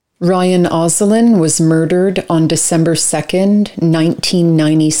Ryan Oslin was murdered on December 2nd,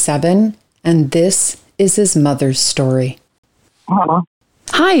 1997, and this is his mother's story. Hello.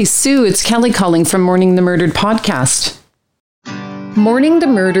 Hi, Sue. It's Kelly calling from Mourning the Murdered podcast. Mourning the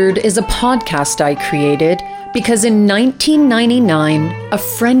Murdered is a podcast I created because in 1999, a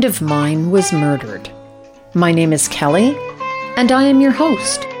friend of mine was murdered. My name is Kelly, and I am your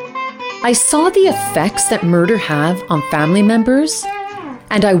host. I saw the effects that murder have on family members,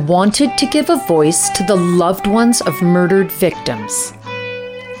 and I wanted to give a voice to the loved ones of murdered victims.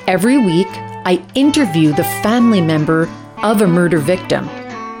 Every week, I interview the family member of a murder victim.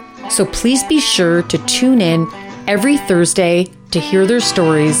 So please be sure to tune in every Thursday to hear their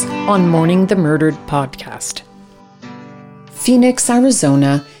stories on Mourning the Murdered podcast. Phoenix,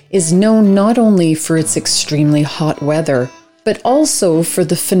 Arizona is known not only for its extremely hot weather, but also for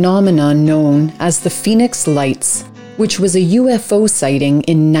the phenomenon known as the Phoenix Lights, which was a UFO sighting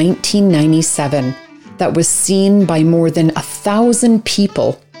in 1997 that was seen by more than 1,000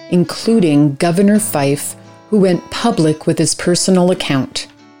 people, including Governor Fife, who went public with his personal account.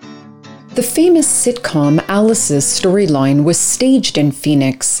 The famous sitcom Alice's storyline was staged in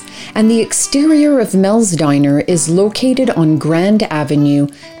Phoenix, and the exterior of Mel's Diner is located on Grand Avenue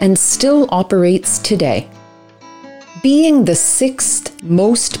and still operates today. Being the 6th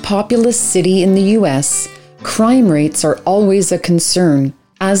most populous city in the U.S., crime rates are always a concern,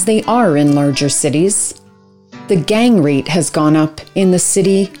 as they are in larger cities. The gang rate has gone up in the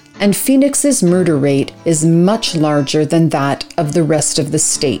city, and Phoenix's murder rate is much larger than that of the rest of the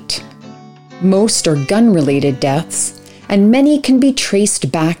state. Most are gun-related deaths, and many can be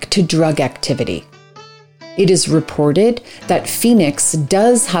traced back to drug activity. It is reported that Phoenix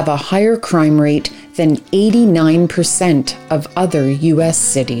does have a higher crime rate than 89% of other U.S.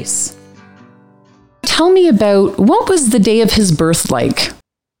 cities. Tell me about, what was the day of his birth like?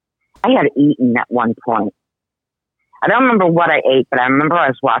 I had eaten at one point. I don't remember what I ate, but I remember I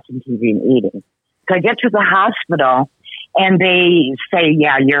was watching TV and eating. So I get to the hospital, and they say,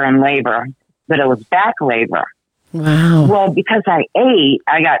 yeah, you're in labor. But it was back labor. Wow. Well, because I ate,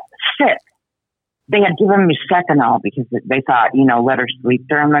 I got sick. They had given me Seconal because they thought, let her sleep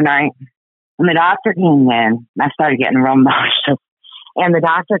during the night. And the doctor came in, and I started getting real nauseous. And the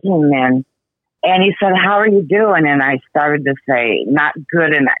doctor came in, and he said, how are you doing? And I started to say, not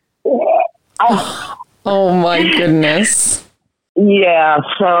good. And oh my goodness. Yeah,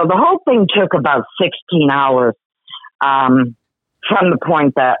 so the whole thing took about 16 hours from the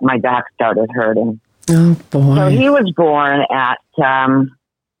point that my back started hurting. Oh, boy. So he was born at,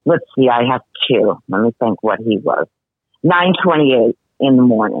 let's see, I have two. Let me think what he was. 9:28 in the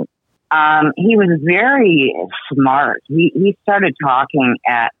morning. He was very smart. He started talking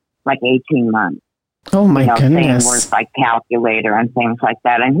at like 18 months. Oh, my goodness. Saying words like calculator and things like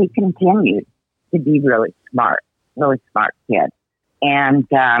that. And he continued to be really smart kid. And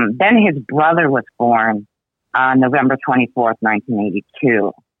then his brother was born on November 24th,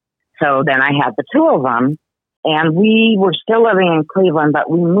 1982. So then I had the two of them, and we were still living in Cleveland,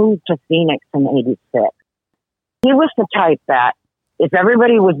 but we moved to Phoenix in 86. He was the type that if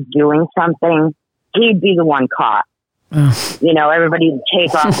everybody was doing something, he'd be the one caught. Everybody would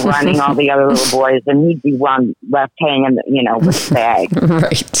take off running, all the other little boys, and he'd be one left hanging, with the bag.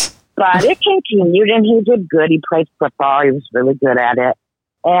 Right. But it continued, and he did good. He played football. He was really good at it.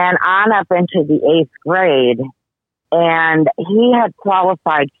 And on up into the 8th grade, and he had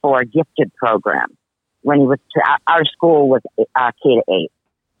qualified for a gifted program when he was, our school was K-8.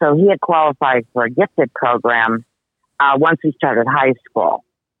 So he had qualified for a gifted program once he started high school.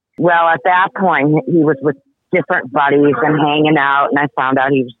 Well, at that point, he was with different buddies and hanging out, and I found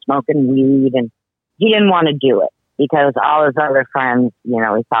out he was smoking weed, and he didn't want to do it because all his other friends, he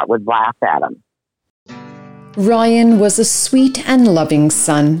thought would laugh at him. Ryan was a sweet and loving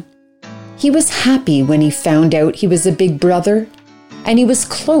son. He was happy when he found out he was a big brother, and he was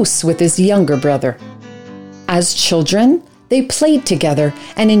close with his younger brother. As children, they played together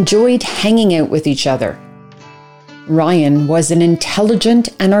and enjoyed hanging out with each other. Ryan was an intelligent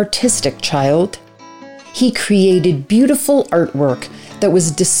and artistic child. He created beautiful artwork that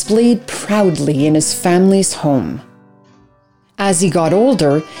was displayed proudly in his family's home. As he got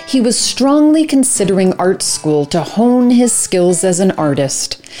older, he was strongly considering art school to hone his skills as an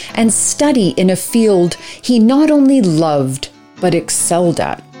artist and study in a field he not only loved, but excelled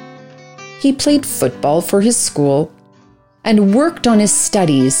at. He played football for his school and worked on his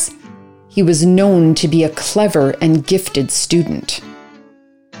studies. He was known to be a clever and gifted student.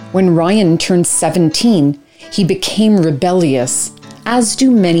 When Ryan turned 17, he became rebellious, as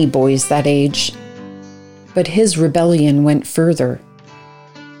do many boys that age. But his rebellion went further.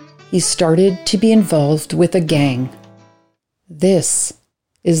 he started to be involved with a gang. This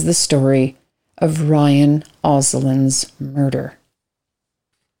is the story of Ryan Oslin's murder.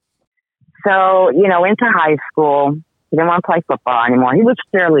 So, into high school, he didn't want to play football anymore. He was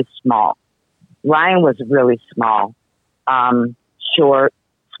fairly small. Ryan was really small, short,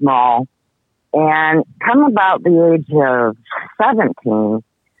 small. And come about the age of 17,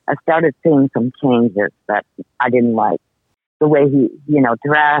 I started seeing some changes that I didn't like. The way he,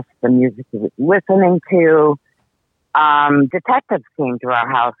 dressed, the music he was listening to. Detectives came to our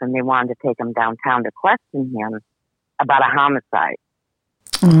house and they wanted to take him downtown to question him about a homicide.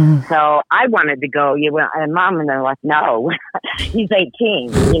 So I wanted to go, and Mom and they're like, no, he's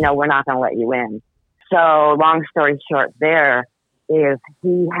 18. We're not going to let you in. So long story short there is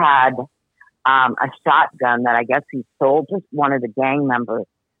he had a shotgun that I guess he sold to one of the gang members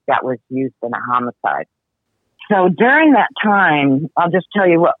that was used in a homicide. So during that time, I'll just tell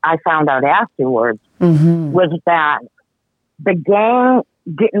you what I found out afterwards, was that the gang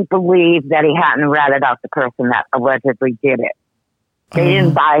didn't believe that he hadn't ratted out the person that allegedly did it. They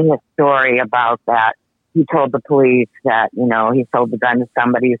didn't buy his story about that. He told the police that, he sold the gun to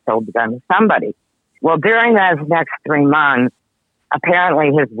somebody, Well, during those next 3 months,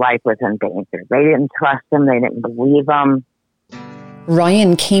 apparently his life was in danger. They didn't trust him. They didn't believe him.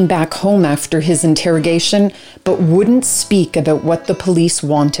 Ryan came back home after his interrogation, but wouldn't speak about what the police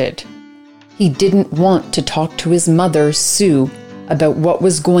wanted. He didn't want to talk to his mother, Sue, about what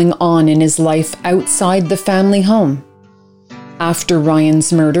was going on in his life outside the family home. After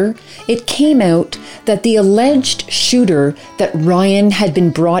Ryan's murder, it came out that the alleged shooter that Ryan had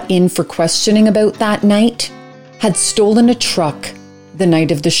been brought in for questioning about that night had stolen a truck the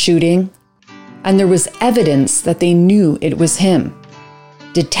night of the shooting, and there was evidence that they knew it was him.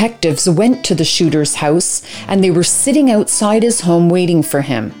 Detectives went to the shooter's house, and they were sitting outside his home waiting for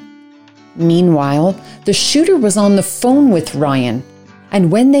him. Meanwhile, the shooter was on the phone with Ryan,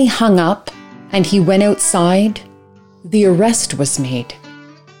 and when they hung up and he went outside, the arrest was made.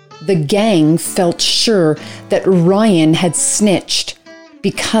 The gang felt sure that Ryan had snitched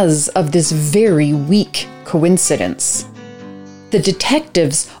because of this very weak coincidence. The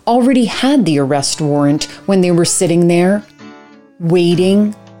detectives already had the arrest warrant when they were sitting there,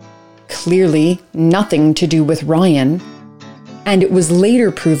 waiting, clearly nothing to do with Ryan, and it was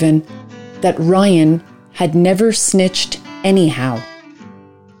later proven that Ryan had never snitched anyhow.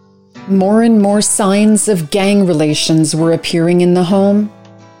 More and more signs of gang relations were appearing in the home.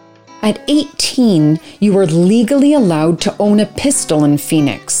 At 18, you were legally allowed to own a pistol in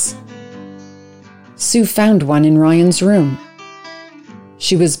Phoenix. Sue found one in Ryan's room.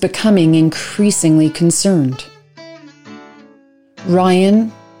 She was becoming increasingly concerned.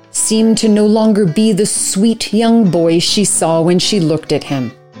 Ryan seemed to no longer be the sweet young boy she saw when she looked at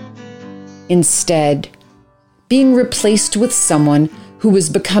him. Instead, being replaced with someone who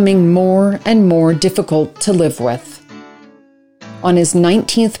was becoming more and more difficult to live with. On his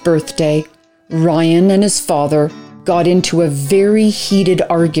 19th birthday, Ryan and his father got into a very heated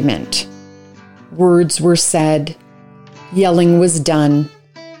argument. Words were said, yelling was done,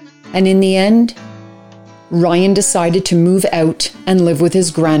 and in the end, Ryan decided to move out and live with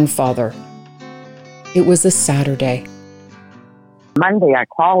his grandfather. It was a Saturday. Monday, I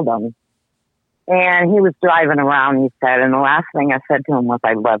called him, and he was driving around, he said, and the last thing I said to him was,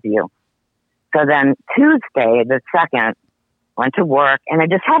 I love you. So then Tuesday, the 2nd, went to work, and I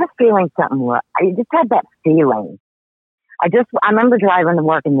just had a feeling I just had that feeling. I remember driving to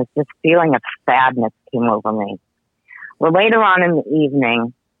work, and this feeling of sadness came over me. Well, later on in the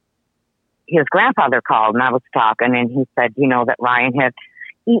evening, his grandfather called, and I was talking, and he said, that Ryan had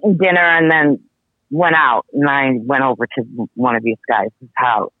eaten dinner and then went out, and I went over to one of these guys'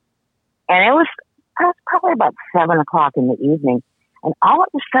 house. And it was probably about 7 o'clock in the evening, and all of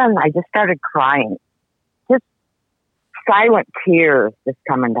a sudden, I just started crying. Just silent tears just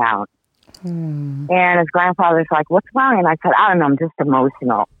coming down. And his grandfather's like, what's wrong? And I said, I don't know, I'm just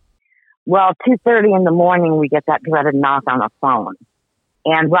emotional. Well, 2:30 in the morning, we get that dreaded knock on the phone.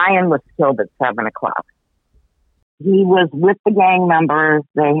 And Ryan was killed at 7 o'clock. He was with the gang members.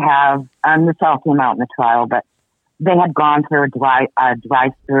 They have, this all came out in the trial, but they had gone through a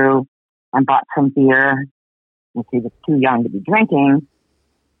drive-through and bought some beer, which he was too young to be drinking.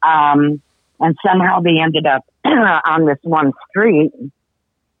 And somehow they ended up on this one street,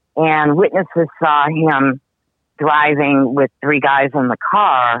 and witnesses saw him driving with 3 guys in the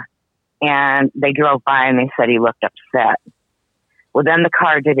car, and they drove by and they said he looked upset. Well, then the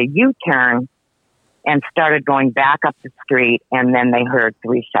car did a U-turn and started going back up the street, and then they heard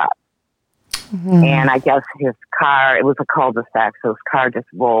 3 shots. And I guess his car, it was a cul-de-sac, so his car just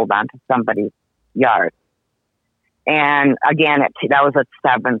rolled onto somebody's yard. And again, that was at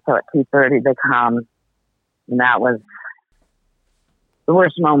 7, so at 2:30 they come. And that was the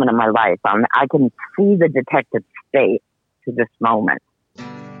worst moment of my life. I can see the detective's state to this moment.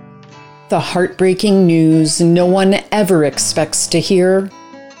 The heartbreaking news no one ever expects to hear,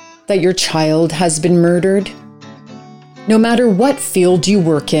 that your child has been murdered. No matter what field you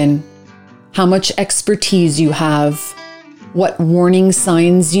work in, how much expertise you have, what warning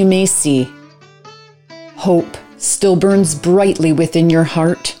signs you may see, hope still burns brightly within your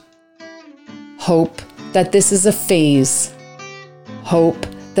heart. Hope that this is a phase. Hope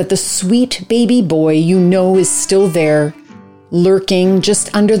that the sweet baby boy you know is still there, lurking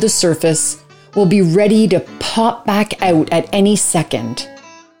just under the surface, will be ready to pop back out at any second.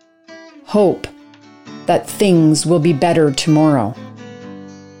 Hope that things will be better tomorrow.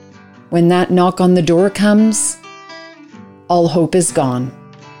 When that knock on the door comes, all hope is gone,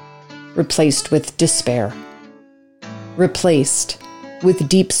 replaced with despair, replaced with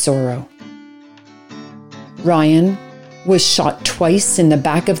deep sorrow. Ryan was shot twice in the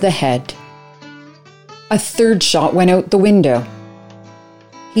back of the head. A third shot went out the window.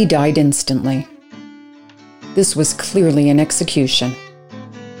 He died instantly. This was clearly an execution.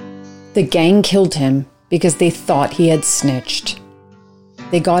 The gang killed him because they thought he had snitched.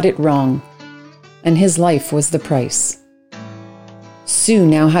 They got it wrong, and his life was the price. Sue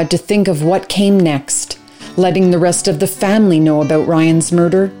now had to think of what came next, letting the rest of the family know about Ryan's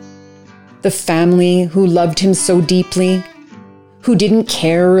murder. The family who loved him so deeply, who didn't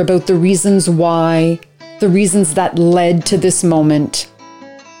care about the reasons why, the reasons that led to this moment.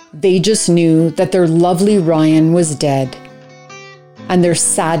 They just knew that their lovely Ryan was dead, and their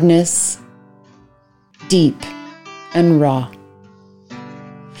sadness, deep and raw.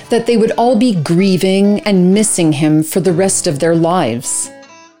 That they would all be grieving and missing him for the rest of their lives.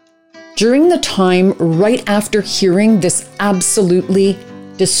 During the time right after hearing this absolutely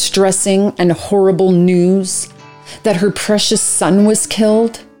distressing and horrible news that her precious son was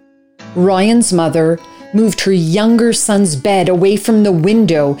killed, Ryan's mother moved her younger son's bed away from the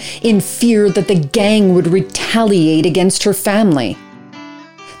window in fear that the gang would retaliate against her family.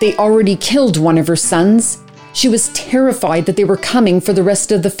 They already killed one of her sons. She was terrified that they were coming for the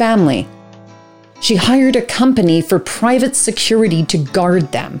rest of the family. She hired a company for private security to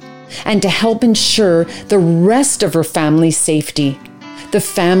guard them and to help ensure the rest of her family's safety, the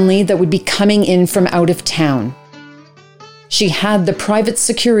family that would be coming in from out of town. She had the private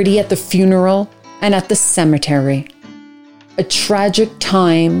security at the funeral and at the cemetery. A tragic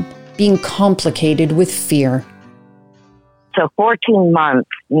time being complicated with fear. So 14 months,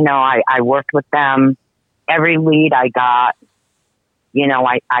 I worked with them. Every lead I got,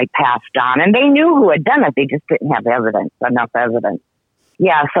 I passed on. And they knew who had done it. They just didn't have enough evidence.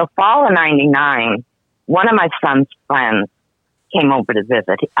 Yeah, so fall of 99, one of my son's friends came over to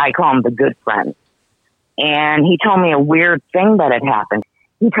visit. I call him the good friend. And he told me a weird thing that had happened.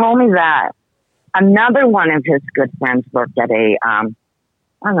 He told me that another one of his good friends worked at a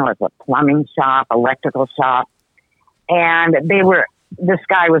plumbing shop, electrical shop. And this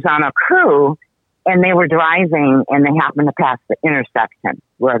guy was on a crew, and they were driving, and they happened to pass the intersection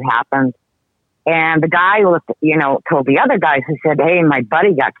where it happened. And the guy told the other guys, he said, "Hey, my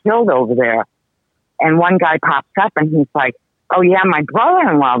buddy got killed over there." And one guy pops up, and he's like, "Oh yeah, my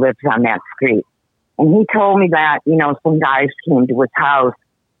brother-in-law lives on that street." And he told me that, some guys came to his house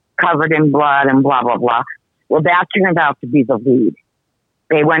covered in blood and blah, blah, blah. Well, that turned out to be the lead.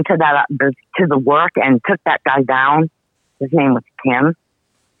 They went to the work and took that guy down. His name was Tim.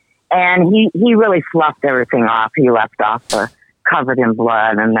 And he really sloughed everything off. He left off the covered in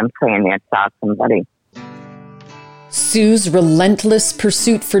blood and them saying they had shot somebody. Sue's relentless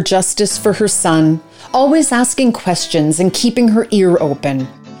pursuit for justice for her son, always asking questions and keeping her ear open,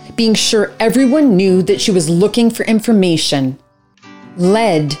 being sure everyone knew that she was looking for information,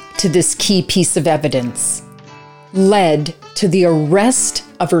 led to this key piece of evidence, led to the arrest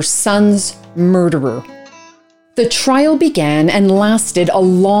of her son's murderer. The trial began and lasted a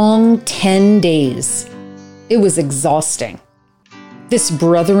long 10 days. It was exhausting. This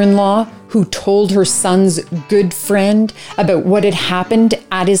brother-in-law, who told her son's good friend about what had happened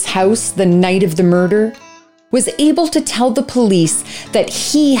at his house the night of the murder, was able to tell the police that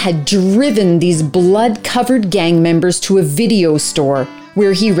he had driven these blood-covered gang members to a video store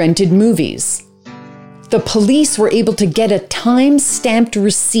where he rented movies. The police were able to get a time-stamped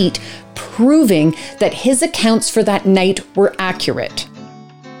receipt proving that his accounts for that night were accurate.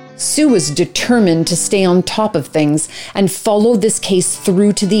 Sue was determined to stay on top of things and follow this case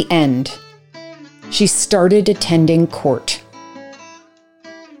through to the end. she started attending court.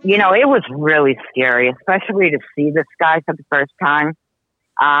 You know, it was really scary, especially to see this guy for the first time.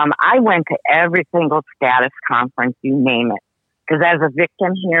 I went to every single status conference, you name it. Because as a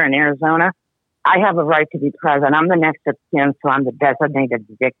victim here in Arizona, I have a right to be present. I'm the next of kin, so I'm the designated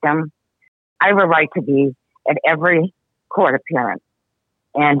victim. I have a right to be at every court appearance.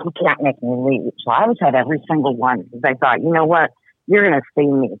 And he can't make me leave. So I was at every single one because I thought, you know what? You're going to see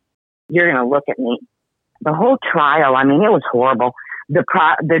me. You're going to look at me. The whole trial, I mean, it was horrible. The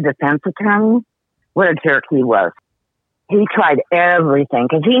defense attorney, what a jerk he was. He tried everything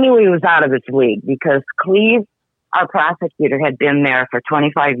because he knew he was out of his league because Cleve, our prosecutor, had been there for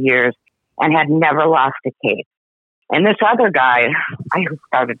 25 years and had never lost a case. And this other guy, I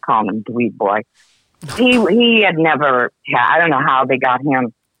started calling him Dweeb Boy. He had never, I don't know how they got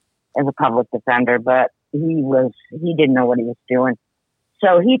him as a public defender, but he didn't know what he was doing.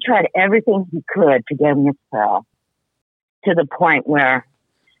 So he tried everything he could to get me a cell, to the point where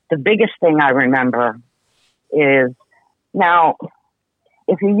the biggest thing I remember is, now,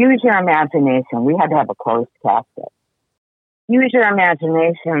 if you use your imagination, we had to have a closed casket. Use your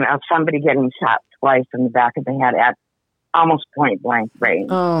imagination of somebody getting shot twice in the back of the head at almost point blank range.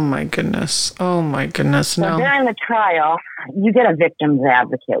 Oh my goodness. Oh my goodness. No. So during the trial, you get a victim's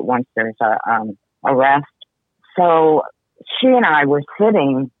advocate once there's a arrest. So she and I were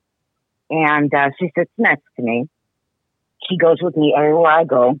sitting, and she sits next to me. She goes with me everywhere I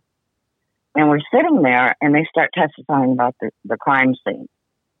go. And we're sitting there, and they start testifying about the crime scene.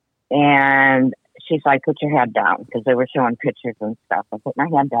 And she's like, put your head down, because they were showing pictures and stuff. I put my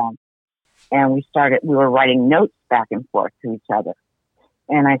head down, and we were writing notes back and forth to each other.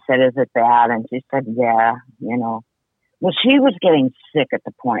 And I said, is it bad? And she said, yeah, you know. Well, she was getting sick at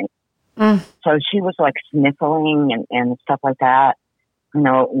the point. So she was like sniffling and stuff like that. You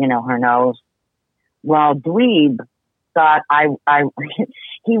know, her nose. Well, Dweeb thought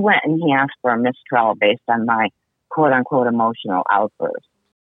he went and he asked for a mistrial based on my quote unquote emotional outburst.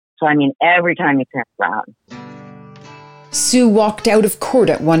 So, I mean, every time he turned around. Sue walked out of court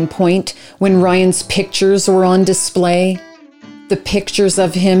at one point when Ryan's pictures were on display. The pictures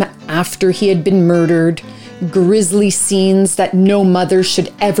of him after he had been murdered, grisly scenes that no mother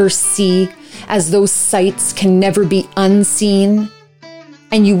should ever see, as those sights can never be unseen.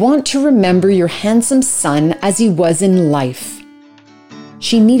 And you want to remember your handsome son as he was in life.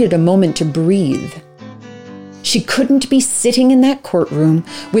 She needed a moment to breathe. She couldn't be sitting in that courtroom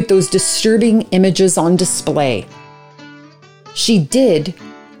with those disturbing images on display. She did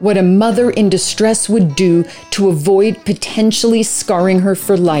what a mother in distress would do to avoid potentially scarring her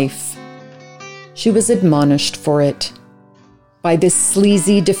for life. She was admonished for it by this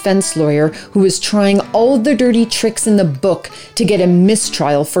sleazy defense lawyer who was trying all the dirty tricks in the book to get a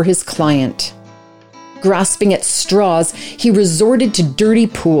mistrial for his client. Grasping at straws, he resorted to dirty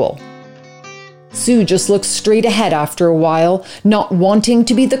pool. Sue just looked straight ahead after a while, not wanting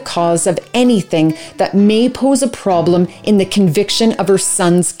to be the cause of anything that may pose a problem in the conviction of her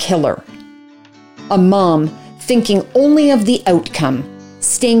son's killer. A mom thinking only of the outcome,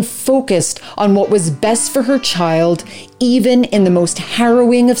 staying focused on what was best for her child, even in the most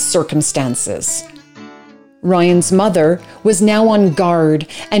harrowing of circumstances. Ryan's mother was now on guard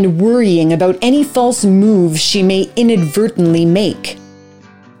and worrying about any false moves she may inadvertently make.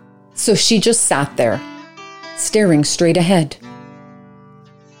 So she just sat there, staring straight ahead.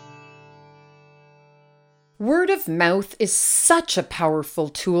 Word of mouth is such a powerful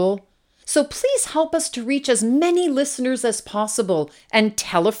tool. So please help us to reach as many listeners as possible and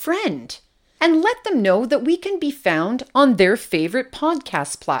tell a friend. And let them know that we can be found on their favorite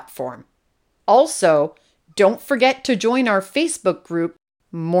podcast platform. Also, don't forget to join our Facebook group,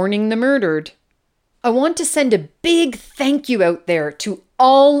 Mourning the Murdered. I want to send a big thank you out there to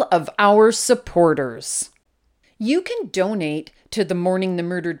all of our supporters. You can donate to the Mourning the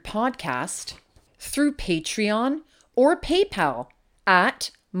Murdered podcast through Patreon or PayPal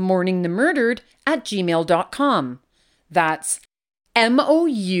at mourningthemurdered@gmail.com. That's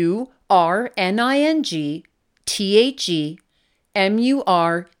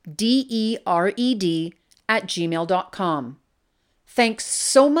mourningthemurdered@gmail.com. Thanks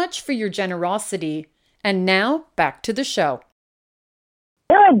so much for your generosity. And now back to the show.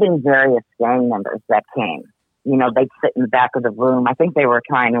 There had been various gang members that came. You know, they'd sit in the back of the room. I think they were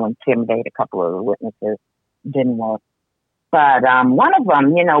trying to intimidate a couple of the witnesses. Didn't work. But one of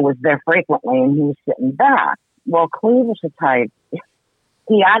them, you know, was there frequently, and he was sitting back. Well, Cleve was the type.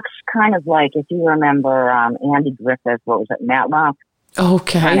 He acts kind of like, if you remember Andy Griffith, what was it, Matlock?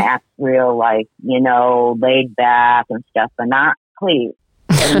 Okay. Kind of acts real, like, you know, laid back and stuff, but not Cleve.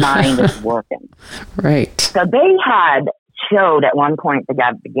 their mind is working. Right. So they had showed at one point, they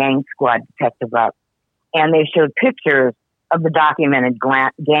got the gang squad detective up, and they showed pictures of the documented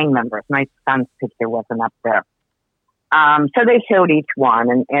gang members. My son's picture wasn't up there. So they showed each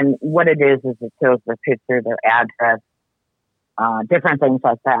one, and what it is it shows their picture, their address, different things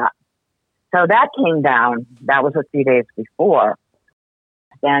like that. So that came down. That was a few days before.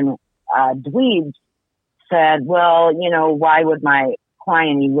 Then Dweeb said, well, why would my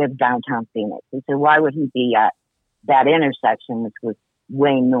client, he lived downtown Phoenix. He said, why would he be at that intersection, which was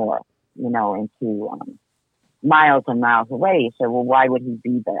way north, into miles and miles away? He said, well, why would he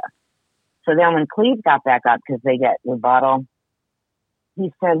be there? So then when Cleve got back up, because they get rebuttal,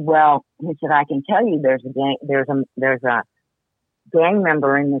 he said, I can tell you there's a gang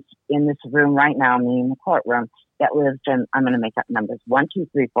member in this room right now, me in the courtroom, that lives in, I'm going to make up numbers,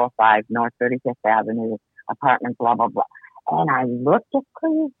 12345 North 35th Avenue, apartment, blah, blah, blah. And I looked at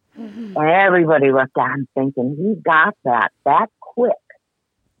Cleve, and everybody looked at him thinking, he got that quick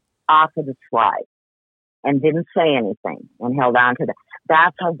off of the slide and didn't say anything and held on to that.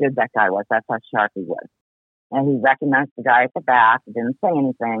 That's how good that guy was. That's how sharp he was. And he recognized the guy at the back, didn't say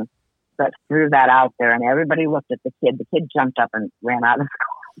anything, but threw that out there, and everybody looked at the kid. The kid jumped up and ran out of the car.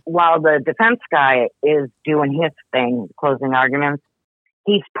 While the defense guy is doing his thing, closing arguments,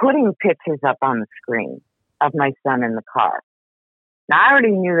 he's putting pictures up on the screen of my son in the car. Now, I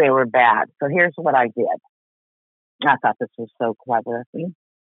already knew they were bad, so here's what I did. I thought this was so clever of me.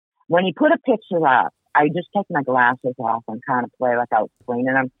 When he put a picture up, I just take my glasses off and kind of play like I was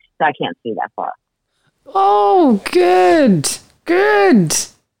cleaning them, so I can't see that far. Oh, good.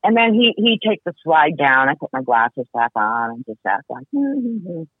 And then he takes the slide down. I put my glasses back on and just act like,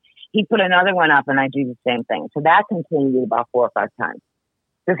 He put another one up, and I do the same thing. So that continued about 4 or 5 times.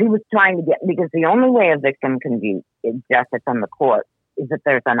 Because he was trying to because the only way a victim can be ejected from the court is if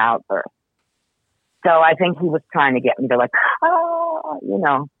there's an outburst. So I think he was trying to get me to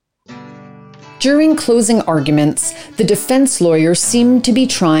During closing arguments, the defense lawyer seemed to be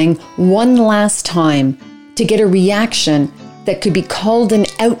trying one last time to get a reaction that could be called an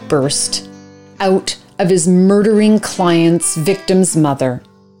outburst out of his murdering client's victim's mother.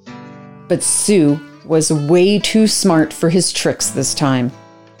 But Sue was way too smart for his tricks this time.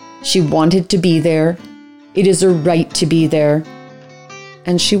 She wanted to be there. It is her right to be there.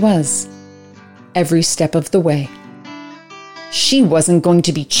 And she was, every step of the way. She wasn't going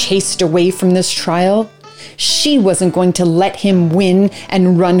to be chased away from this trial. She wasn't going to let him win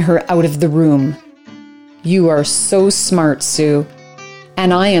and run her out of the room. You are so smart, Sue.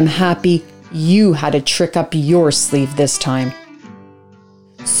 And I am happy you had a trick up your sleeve this time.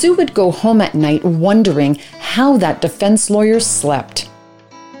 Sue would go home at night wondering how that defense lawyer slept.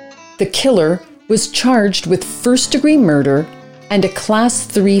 The killer was charged with first-degree murder and a Class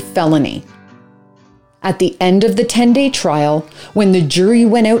 3 felony. At the end of the 10-day trial, when the jury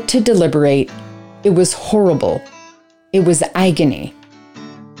went out to deliberate, it was horrible. It was agony.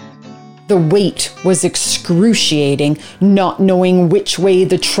 The wait was excruciating, not knowing which way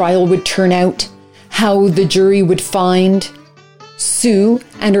the trial would turn out, how the jury would find. Sue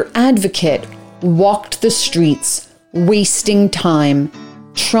and her advocate walked the streets, wasting time,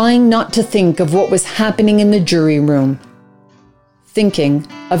 trying not to think of what was happening in the jury room, thinking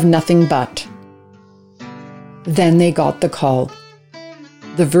of nothing but. Then they got the call.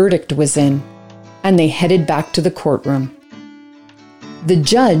 The verdict was in, and they headed back to the courtroom. The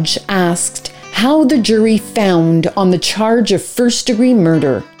judge asked how the jury found on the charge of first-degree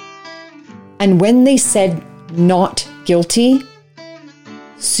murder. And when they said not guilty,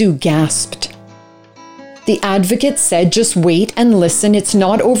 Sue gasped. The advocate said, just wait and listen, it's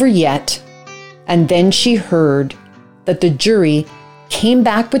not over yet. And then she heard that the jury came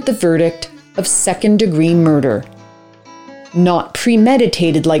back with the verdict of second-degree murder. Not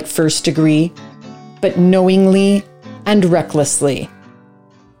premeditated like first degree, but knowingly and recklessly.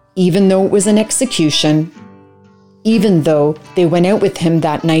 Even though it was an execution, even though they went out with him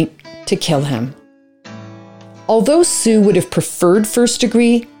that night to kill him. Although Sue would have preferred first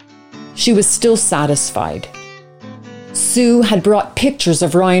degree, she was still satisfied. Sue had brought pictures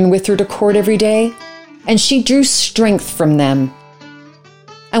of Ryan with her to court every day, and she drew strength from them.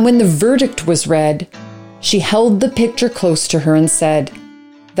 And when the verdict was read, she held the picture close to her and said,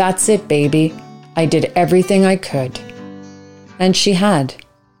 "That's it, baby. I did everything I could." And she had.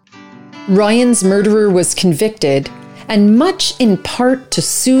 Ryan's murderer was convicted, and much in part to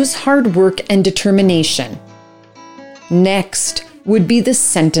Sue's hard work and determination. Next would be the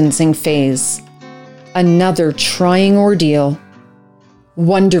sentencing phase. Another trying ordeal.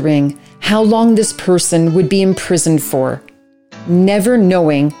 Wondering how long this person would be imprisoned for. never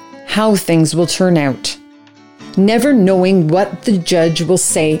knowing how things will turn out, never knowing what the judge will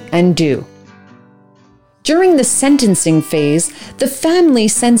say and do. During the sentencing phase, the family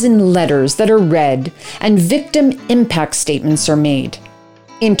sends in letters that are read and victim impact statements are made.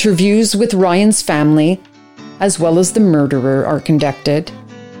 Interviews with Ryan's family, as well as the murderer, are conducted.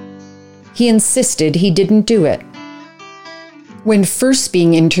 He insisted he didn't do it. When first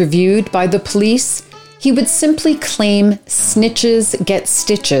being interviewed by the police, he would simply claim snitches get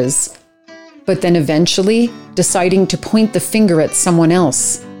stitches, but then eventually deciding to point the finger at someone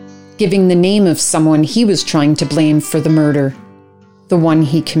else, giving the name of someone he was trying to blame for the murder, the one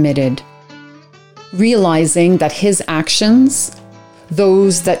he committed. Realizing that his actions,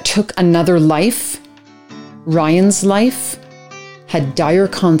 those that took another life, Ryan's life, had dire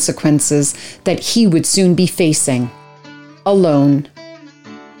consequences that he would soon be facing, alone,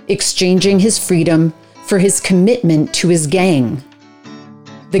 exchanging his freedom for his commitment to his gang,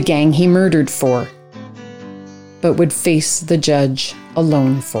 the gang he murdered for, but would face the judge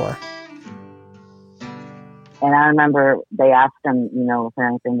alone for. And I remember they asked him, you know, if there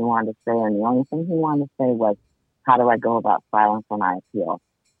anything he wanted to say, and the only thing he wanted to say was, how do I go about filing for my appeal?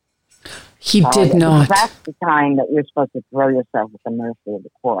 He did not. That's the time that you're supposed to throw yourself at the mercy of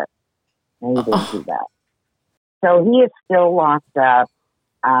the court. And he didn't do that. So he is still locked up.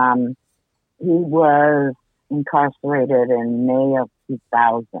 He was incarcerated in May of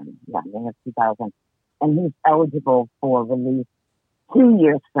 2000. Yeah, May of 2000. And he's eligible for release 2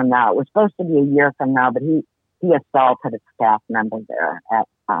 years from now. It was supposed to be a year from now, but he assaulted a staff member there at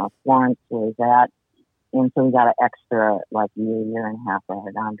Florence, where he's at. And so he got an extra, year and a half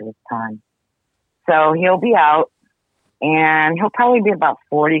added on to his time. So he'll be out, and he'll probably be about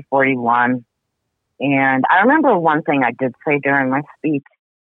 40, 41. And I remember one thing I did say during my speech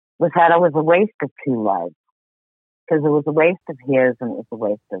was that it was a waste of two lives. Because it was a waste of his, and it was a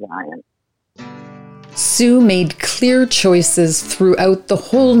waste of Ryan's. Sue made clear choices throughout the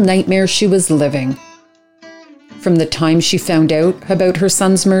whole nightmare she was living. From the time she found out about her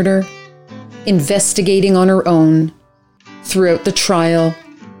son's murder, investigating on her own, throughout the trial,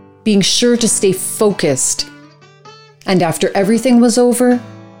 being sure to stay focused, and after everything was over,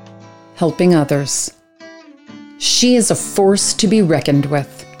 helping others. She is a force to be reckoned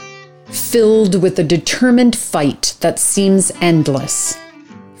with, filled with a determined fight that seems endless.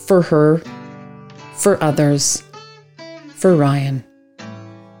 For her, for others, for Ryan.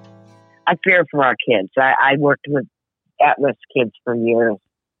 I fear for our kids. I worked with at-risk kids for years.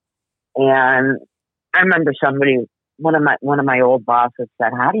 And I remember one of my old bosses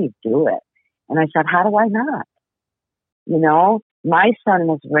said, how do you do it? And I said, how do I not? You know, my son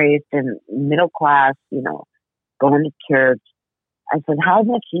was raised in middle class, you know, going to church. I said, how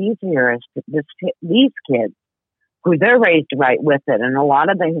much easier is these kids who they're raised right with it? And a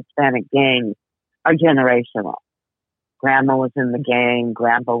lot of the Hispanic gangs are generational. Grandma was in the gang,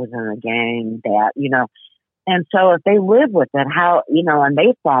 grandpa was in the gang, dad, you know. And so if they live with it, how, you know, and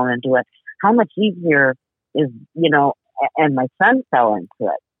they fall into it, how much easier is, you know, and my son fell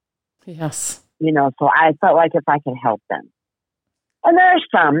into it. Yes. You know, so I felt like if I could help them. And there are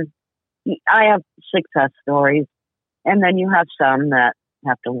some, I have success stories, and then you have some that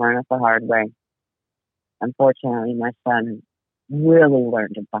have to learn it the hard way. Unfortunately, my son really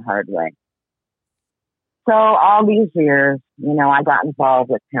learned it the hard way. So all these years, you know, I got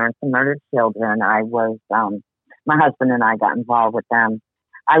involved with Parents of Murdered Children. I was, my husband and I got involved with them.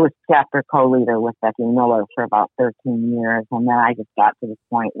 I was chapter co-leader with Becky Miller for about 13 years. And then I just got to the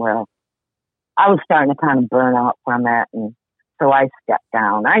point where I was starting to kind of burn out from it. And so I stepped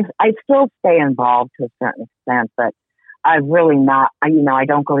down. I still stay involved to a certain extent, but I've really not, you know, I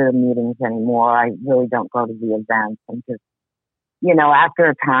don't go to the meetings anymore. I really don't go to the events. And just, you know, after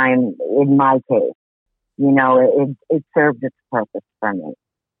a time, in my case, you know, it served its purpose for me.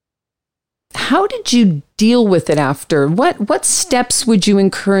 How did you deal with it after? What steps would you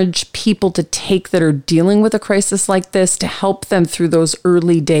encourage people to take that are dealing with a crisis like this to help them through those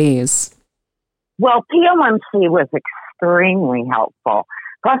early days? Well, POMC was extremely helpful.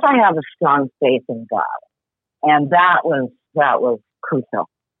 Plus, I have a strong faith in God, and that was crucial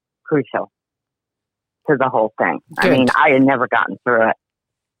to the whole thing. Good. I mean, I had never gotten through it.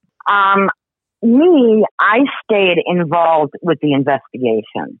 I stayed involved with the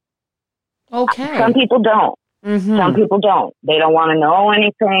investigation. Okay. Some people don't. Mm-hmm. Some people don't. They don't want to know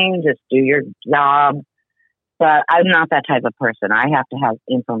anything. Just do your job. But I'm not that type of person. I have to have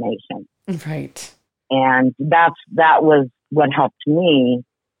information. Right. And that was what helped me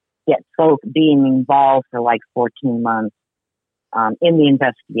get being involved for like 14 months in the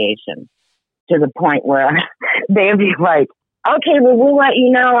investigation, to the point where they'd be like, okay, well, we'll let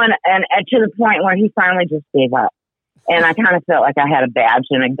you know. And to the point where he finally just gave up. And I kind of felt like I had a badge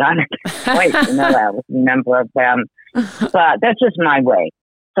and a gun at this point, that I was a member of them. But that's just my way.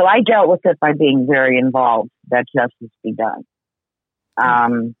 So I dealt with it by being very involved, that justice be done.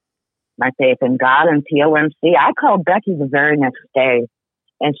 My faith in God and TOMC. I called Becky the very next day,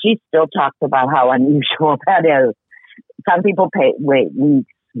 and she still talks about how unusual that is. Some people wait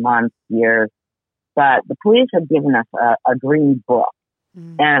weeks, months, years. But the police had given us a green book,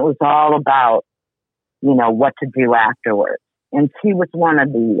 and it was all about, what to do afterwards. And she was one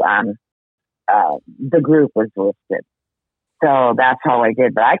of the group was listed. So that's how I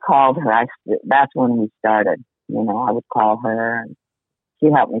did. But I called her. That's when we started. I would call her, and she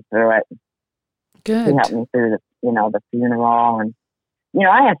helped me through it. Good. She helped me through the funeral. And,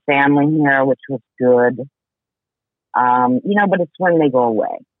 I have family here, which was good. But it's when they go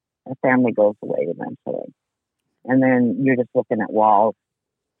away. The family goes away eventually. And then you're just looking at walls.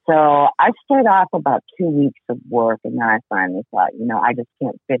 So I stayed off about 2 weeks of work, and then I finally thought, I just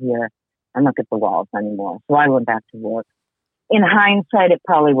can't sit here and look at the walls anymore. So I went back to work. In hindsight, it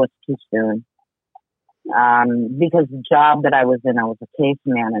probably was too soon. Because the job that I was in, I was a case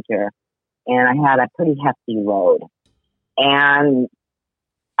manager, and I had a pretty hefty load. And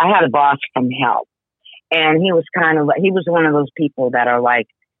I had a boss from hell. And he was one of those people that are like,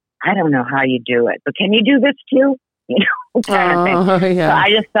 I don't know how you do it, but can you do this too? Kind of thing. Yeah. So I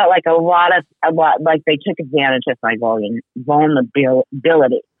just felt like a lot like they took advantage of my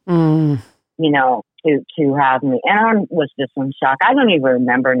vulnerability, to have me. And I was just in shock. I don't even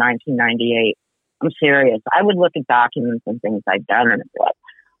remember 1998. I'm serious. I would look at documents and things I'd done, and it's like,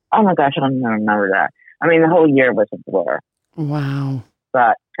 oh my gosh, I don't even remember that. I mean, the whole year was a blur. Wow.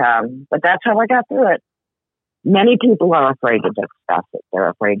 But that's how I got through it. Many people are afraid to discuss it. They're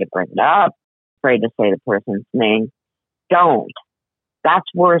afraid to bring it up, afraid to say the person's name. Don't.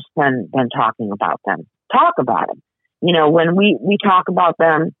 That's worse than talking about them. Talk about them. When we talk about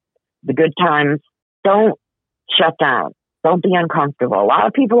them, the good times, don't shut down. Don't be uncomfortable. A lot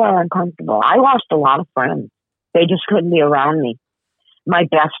of people are uncomfortable. I lost a lot of friends. They just couldn't be around me. My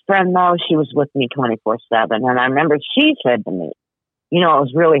best friend, though, she was with me 24/7. And I remember she said to me, it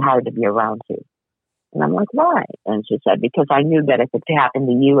was really hard to be around you. And I'm like, why? And she said, because I knew that if it happened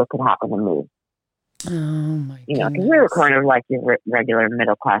to you, it could happen to me. Oh, my goodness. Because we were kind of like your regular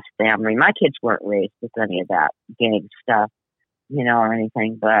middle-class family. My kids weren't raised with any of that gang stuff, or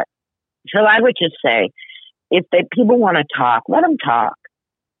anything. But so I would just say, if people want to talk, let them talk.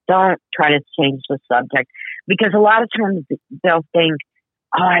 Don't try to change the subject. Because a lot of times they'll think,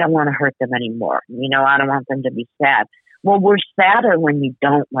 oh, I don't want to hurt them anymore. I don't want them to be sad. Well, we're sadder when you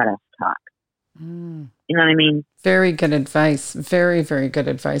don't let us talk. You know what I mean? Very good advice. Very, very good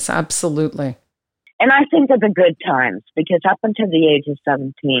advice. Absolutely. And I think of the good times, because up until the age of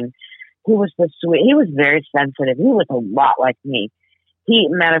 17, he was sweet. He was very sensitive. He was a lot like me.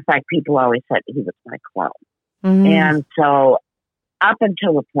 Matter of fact, people always said he was my clone. And so up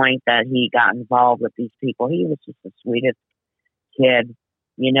until the point that he got involved with these people, he was just the sweetest kid.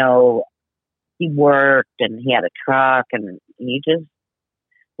 He worked and he had a truck, and he just,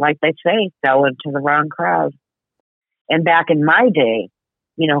 like they say, fell into the wrong crowd. And back in my day,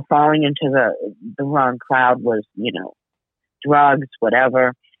 falling into the wrong crowd was, drugs,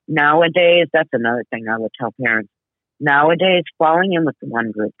 whatever. Nowadays, that's another thing I would tell parents. Nowadays, falling in with the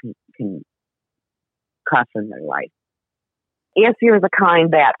one group can cost them their life. If you're the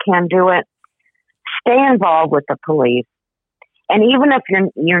kind that can do it, stay involved with the police. And even if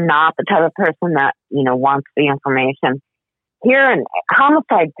you're not the type of person that, wants the information, here in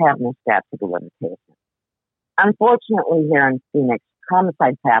homicides have no statute of limitations. Unfortunately, here in Phoenix,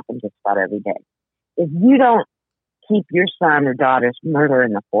 homicides happen just about every day. If you don't keep your son or daughter's murder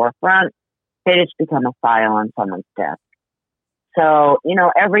in the forefront, they just become a file on someone's desk. So,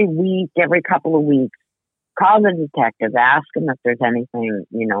 every week, every couple of weeks, call the detective, ask them if there's anything,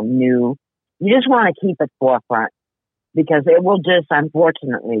 new. You just want to keep it forefront, because it will just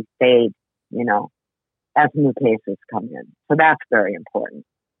unfortunately fade, as new cases come in. So that's very important.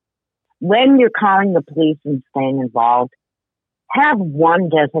 When you're calling the police and staying involved, have one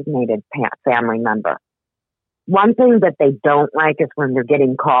designated family member. One thing that they don't like is when they're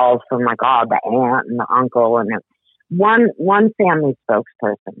getting calls from the aunt and the uncle, and one family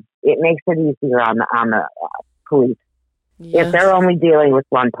spokesperson. It makes it easier on the police. Yes. If they're only dealing with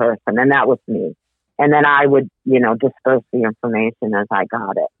one person, and that was me. And then I would, disperse the information as I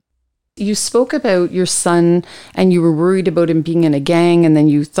got it. You spoke about your son, and you were worried about him being in a gang, and then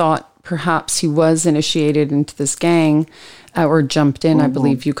you thought perhaps he was initiated into this gang or jumped in, I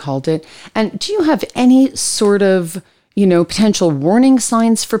believe you called it. And do you have any sort of potential warning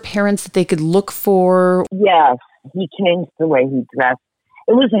signs for parents that they could look for? Yes, he changed the way he dressed.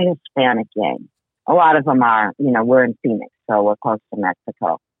 It was a Hispanic gang. A lot of them are, we're in Phoenix, so we're close to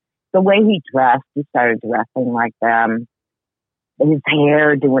Mexico. The way he dressed, he started dressing like them. His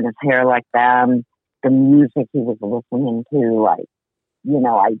hair, doing his hair like them. The music he was listening to, I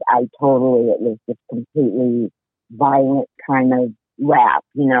totally, it was just completely violent kind of rap.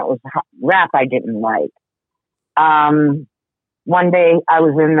 It was rap I didn't like. One day I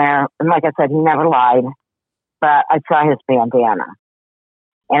was in there, and like I said, he never lied, but I saw his bandana.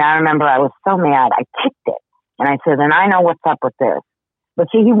 And I remember I was so mad, I kicked it. And I said, and I know what's up with this. But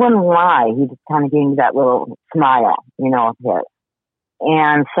see, he wouldn't lie. He just kind of gave me that little smile, of his.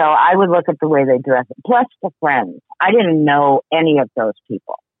 And so I would look at the way they dress, plus the friends. I didn't know any of those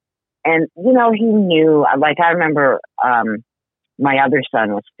people. And, he knew, like I remember my other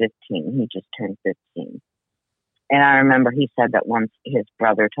son was 15. He just turned 15. And I remember he said that once his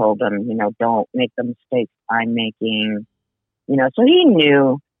brother told him, don't make the mistakes I'm making. So he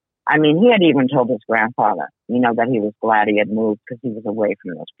knew. I mean, he had even told his grandfather, that he was glad he had moved because he was away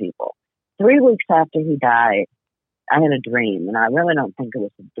from those people. 3 weeks after he died, I had a dream, and I really don't think it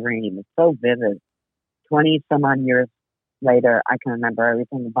was a dream. It's so vivid. 20 some odd years later, I can remember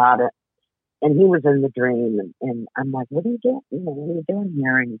everything about it. And he was in the dream, and I'm like, what are you doing? What are you doing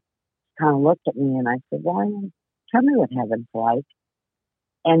here? And he kind of looked at me, and I said, Ryan, tell me what heaven's like.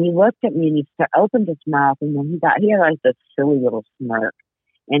 And he looked at me, and he opened his mouth, and then he had like this silly little smirk,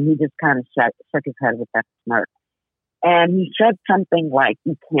 and he just kind of shook his head with that smirk. And he said something like,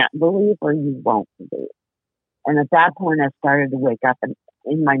 you can't believe or you won't believe. And at that point, I started to wake up, and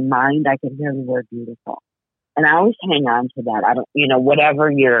in my mind, I could hear the word beautiful. And I always hang on to that. I don't,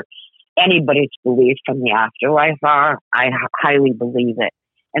 whatever anybody's beliefs from the afterlife are, I highly believe it.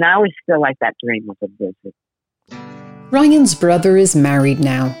 And I always feel like that dream was a visit. Ryan's brother is married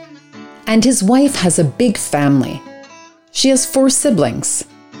now, and his wife has a big family. She has 4 siblings.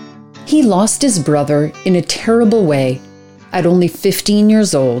 He lost his brother in a terrible way at only 15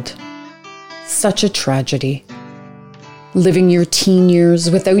 years old. Such a tragedy. Living your teen years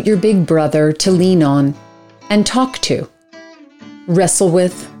without your big brother to lean on and talk to, wrestle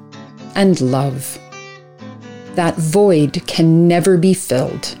with, and love. That void can never be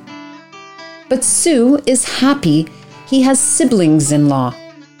filled. But Sue is happy he has siblings-in-law.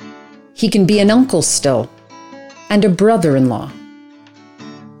 He can be an uncle still, and a brother-in-law.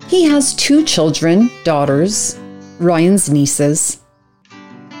 He has 2 children, daughters, Ryan's nieces.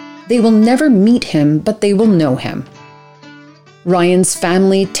 They will never meet him, but they will know him. Ryan's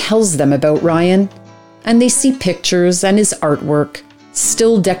family tells them about Ryan, and they see pictures, and his artwork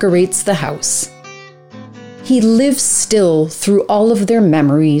still decorates the house. He lives still through all of their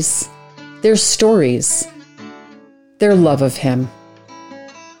memories, their stories, their love of him.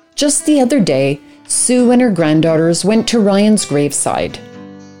 Just the other day, Sue and her granddaughters went to Ryan's graveside,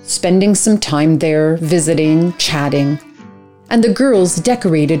 spending some time there, visiting, chatting, and the girls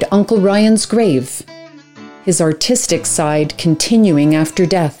decorated Uncle Ryan's grave, his artistic side continuing after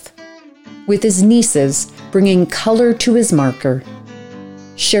death, with his nieces bringing color to his marker,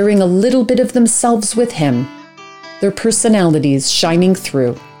 sharing a little bit of themselves with him, their personalities shining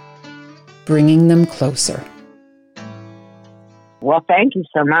through, bringing them closer. Well, thank you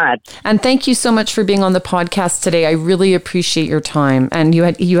so much. And thank you so much for being on the podcast today. I really appreciate your time. And you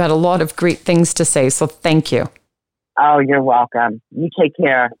had a lot of great things to say, so thank you. Oh, you're welcome. You take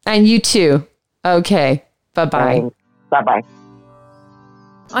care. And you too. Okay. Bye-bye. Bye-bye.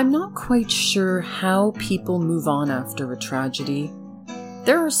 I'm not quite sure how people move on after a tragedy.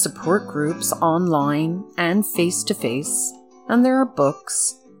 There are support groups online and face-to-face, and there are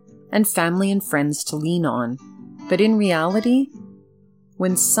books and family and friends to lean on. But in reality,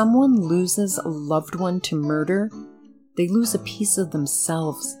 when someone loses a loved one to murder, they lose a piece of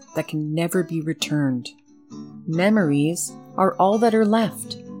themselves that can never be returned. Memories are all that are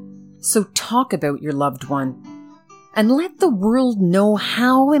left. So talk about your loved one and let the world know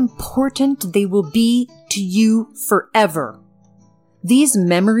how important they will be to you forever. These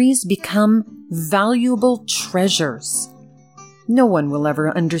memories become valuable treasures. No one will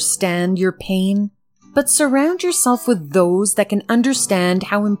ever understand your pain, but surround yourself with those that can understand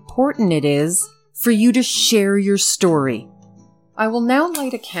how important it is for you to share your story. I will now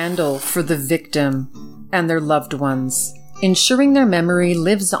light a candle for the victim and their loved ones, ensuring their memory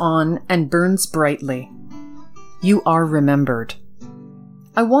lives on and burns brightly. You are remembered.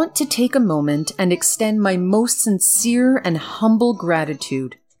 I want to take a moment and extend my most sincere and humble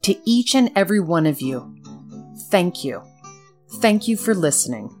gratitude to each and every one of you. Thank you. Thank you for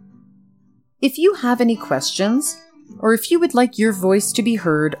listening. If you have any questions, or if you would like your voice to be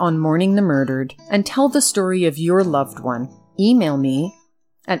heard on Mourning the Murdered and tell the story of your loved one, email me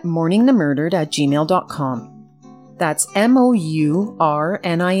at mourningthemurdered@gmail.com. That's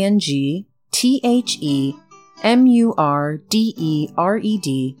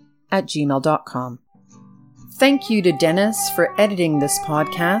mourningthemurdered@gmail.com. Thank you to Dennis for editing this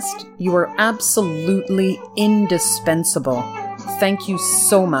podcast. You are absolutely indispensable. Thank you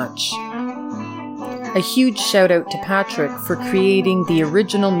so much. A huge shout out to Patrick for creating the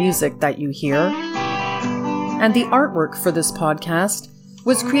original music that you hear. And the artwork for this podcast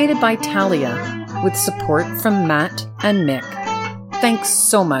was created by Talia with support from Matt and Mick. Thanks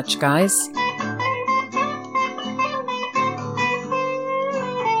so much, guys.